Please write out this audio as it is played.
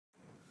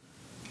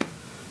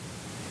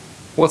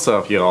What's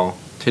up, y'all?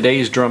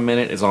 Today's drum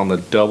minute is on the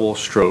double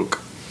stroke.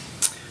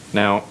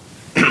 Now,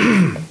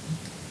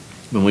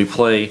 when we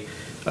play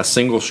a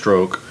single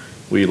stroke,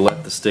 we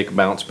let the stick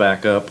bounce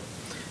back up.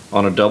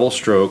 On a double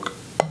stroke,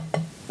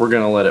 we're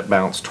going to let it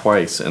bounce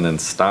twice and then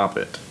stop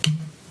it.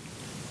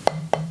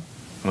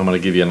 I'm going to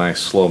give you a nice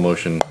slow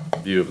motion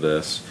view of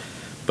this.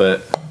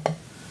 But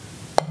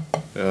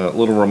a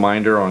little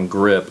reminder on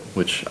grip,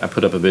 which I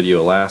put up a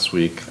video last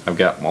week. I've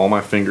got all my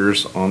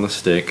fingers on the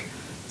stick,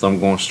 thumb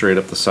going straight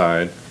up the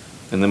side,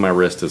 and then my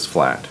wrist is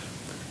flat.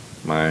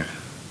 Got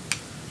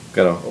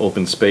an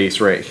open space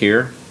right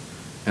here,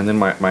 and then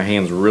my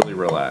hand's really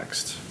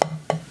relaxed.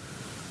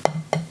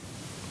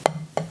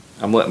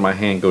 I'm letting my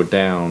hand go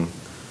down,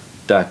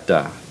 da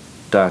da,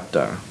 da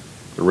da.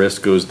 The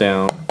wrist goes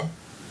down,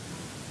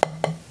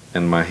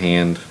 and my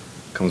hand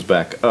comes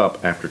back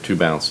up after 2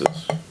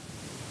 bounces.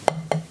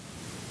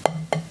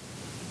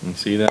 You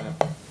see that?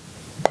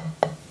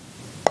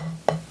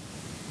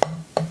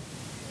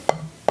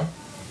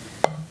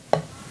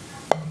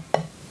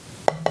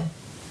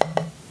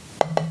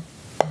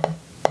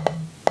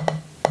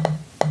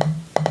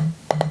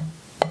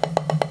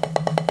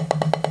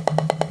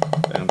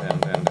 Down, down,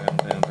 down, down,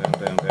 down, down,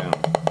 down, down.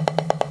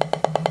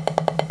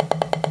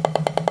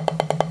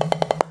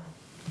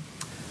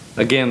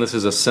 Again, this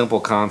is a simple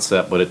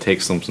concept, but it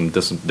takes some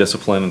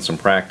discipline and some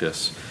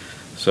practice.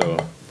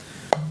 So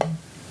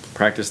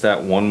practice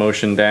that 1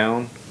 motion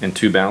down and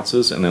 2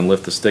 bounces, and then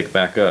lift the stick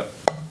back up.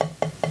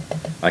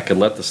 I could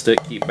let the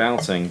stick keep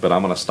bouncing, but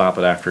I'm going to stop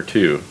it after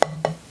 2.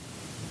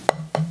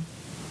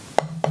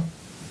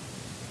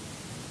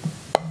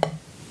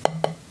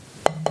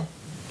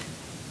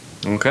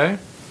 Okay?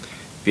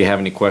 If you have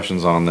any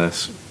questions on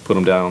this, put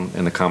them down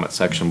in the comment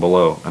section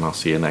below, and I'll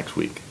see you next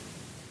week.